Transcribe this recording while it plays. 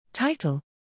Title: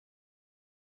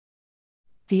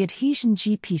 The adhesion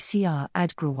GPCR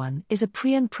Adgrd1 is a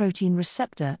prion protein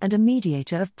receptor and a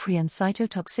mediator of prion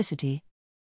cytotoxicity.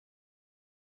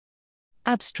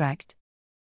 Abstract: